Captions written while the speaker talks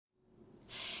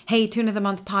Hey, Tune of the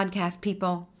Month podcast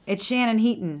people. It's Shannon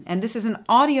Heaton, and this is an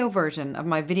audio version of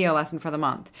my video lesson for the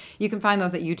month. You can find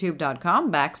those at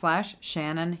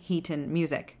youtube.com/Shannon Heaton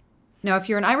Music. Now, if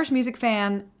you're an Irish music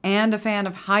fan and a fan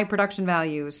of high production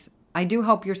values, I do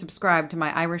hope you're subscribed to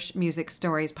my Irish Music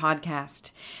Stories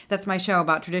podcast. That's my show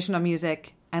about traditional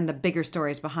music and the bigger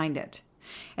stories behind it.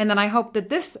 And then I hope that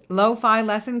this lo-fi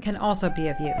lesson can also be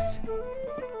of use.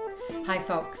 Hi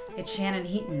folks, it's Shannon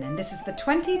Heaton, and this is the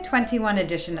 2021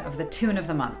 edition of the Tune of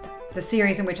the Month, the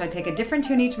series in which I take a different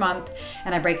tune each month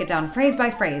and I break it down phrase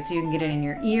by phrase so you can get it in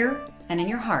your ear and in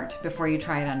your heart before you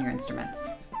try it on your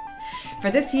instruments. For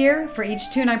this year, for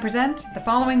each tune I present, the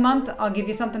following month I'll give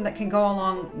you something that can go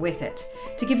along with it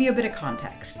to give you a bit of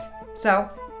context. So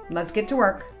let's get to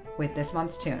work with this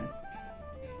month's tune.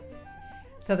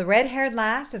 So the Red-Haired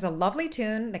Lass is a lovely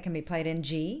tune that can be played in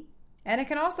G, and it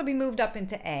can also be moved up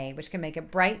into A, which can make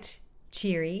it bright,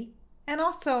 cheery, and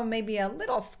also maybe a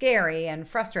little scary and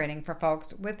frustrating for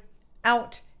folks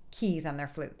without keys on their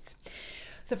flutes.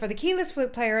 So for the keyless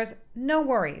flute players, no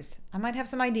worries. I might have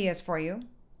some ideas for you.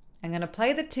 I'm going to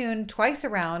play the tune twice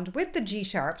around with the G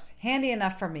sharps, handy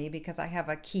enough for me because I have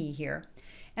a key here.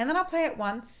 And then I'll play it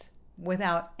once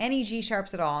without any G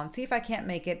sharps at all and see if I can't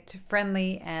make it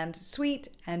friendly and sweet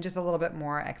and just a little bit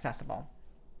more accessible.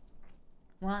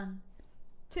 1,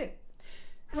 2.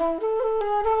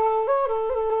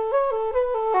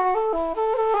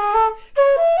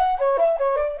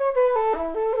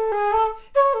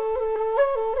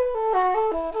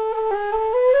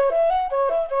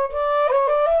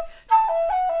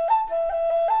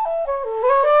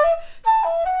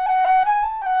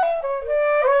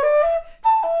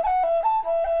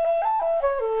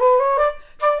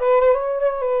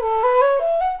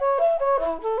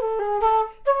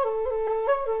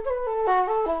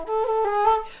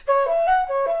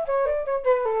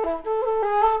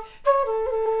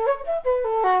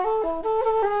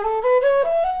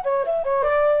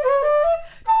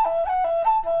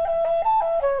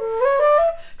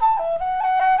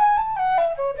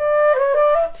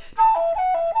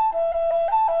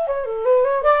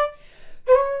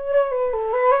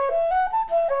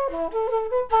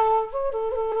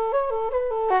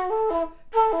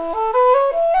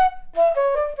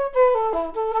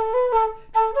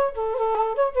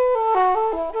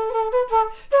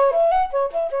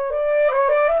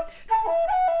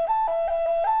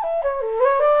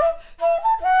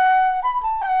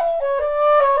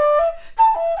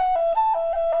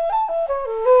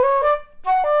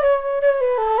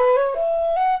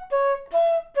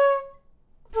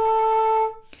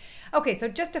 Okay, so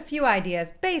just a few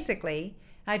ideas. Basically,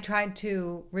 I tried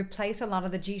to replace a lot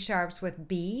of the G sharps with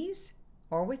Bs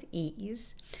or with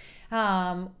Es,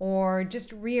 or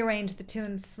just rearrange the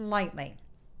tune slightly.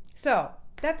 So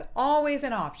that's always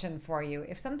an option for you.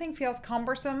 If something feels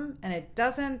cumbersome and it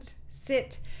doesn't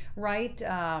sit right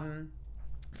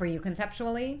for you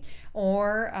conceptually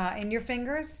or in your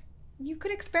fingers, you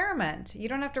could experiment. You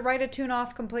don't have to write a tune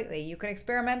off completely. You could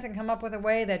experiment and come up with a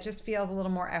way that just feels a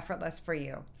little more effortless for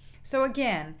you. So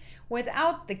again,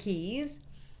 without the keys,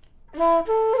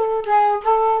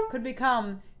 could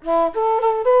become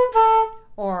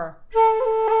or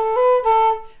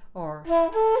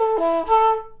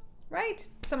right?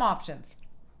 Some options.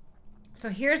 So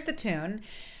here's the tune,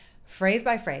 phrase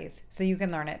by phrase, so you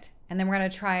can learn it. And then we're going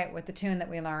to try it with the tune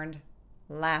that we learned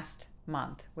last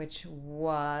month, which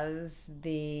was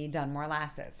the Dunmore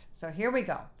Lasses. So here we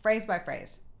go, phrase by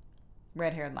phrase.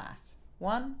 Red-Haired Lass.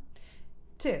 1,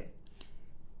 2.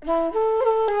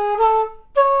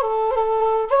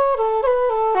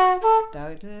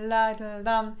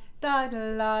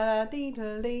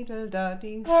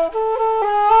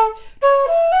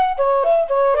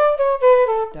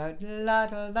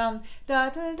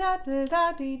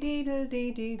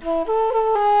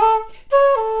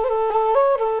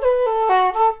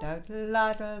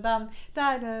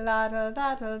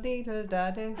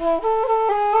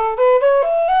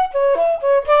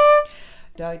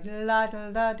 A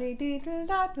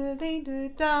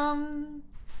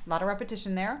lot of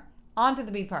repetition there. On to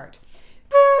the B part.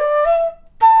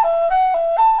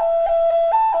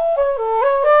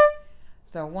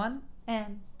 So 1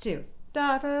 and 2.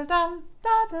 Da da dum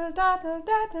da da da da da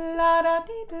da da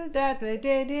da da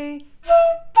da da.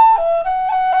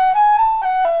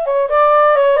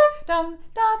 Dum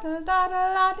da da da da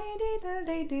da da da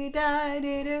da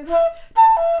da da.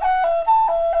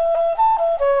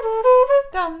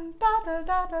 Dum da da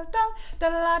da da dum da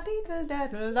la dee da da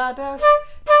da da.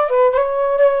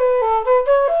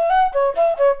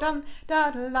 Dum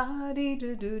da da la dee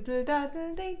do do do da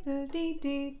da dee dee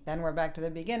dee. Then we're back to the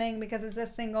beginning because it's a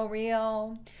single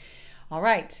reel. All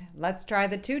right, let's try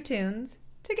the two tunes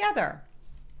together.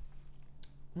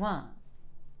 1,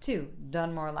 2,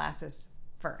 Dunmore Lasses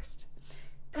first.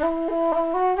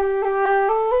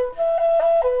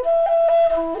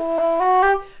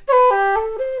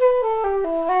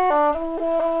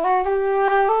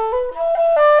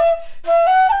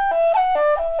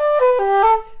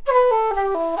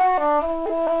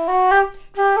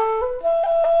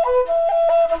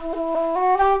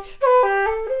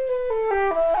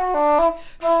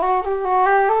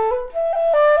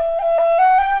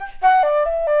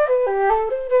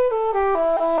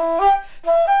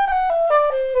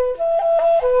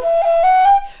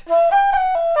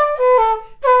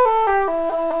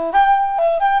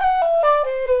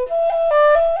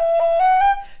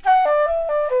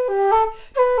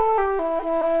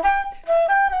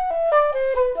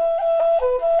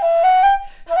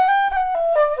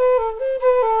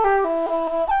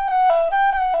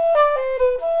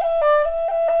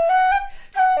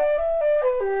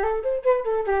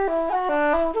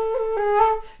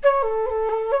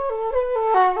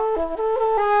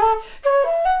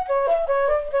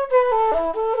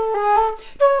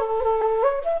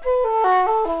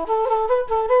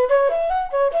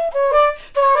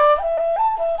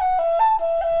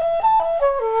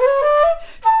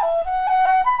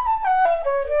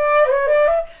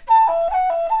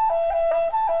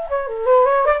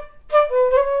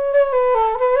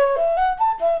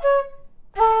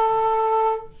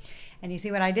 And you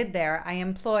see what I did there? I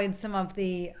employed some of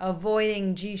the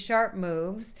avoiding G sharp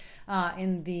moves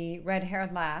in the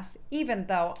Red-Haired Lass, even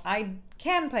though I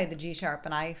can play the G sharp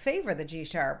and I favor the G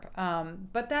sharp.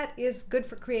 But that is good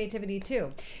for creativity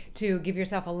too, to give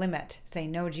yourself a limit. Say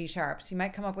no G sharps. You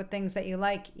might come up with things that you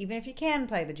like, even if you can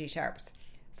play the G sharps.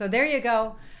 So there you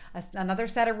go. Another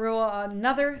set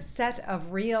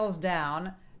of reels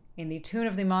down in the Tune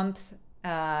of the Month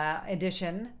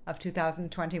edition of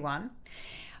 2021.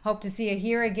 Hope to see you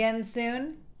here again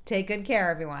soon. Take good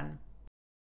care, everyone.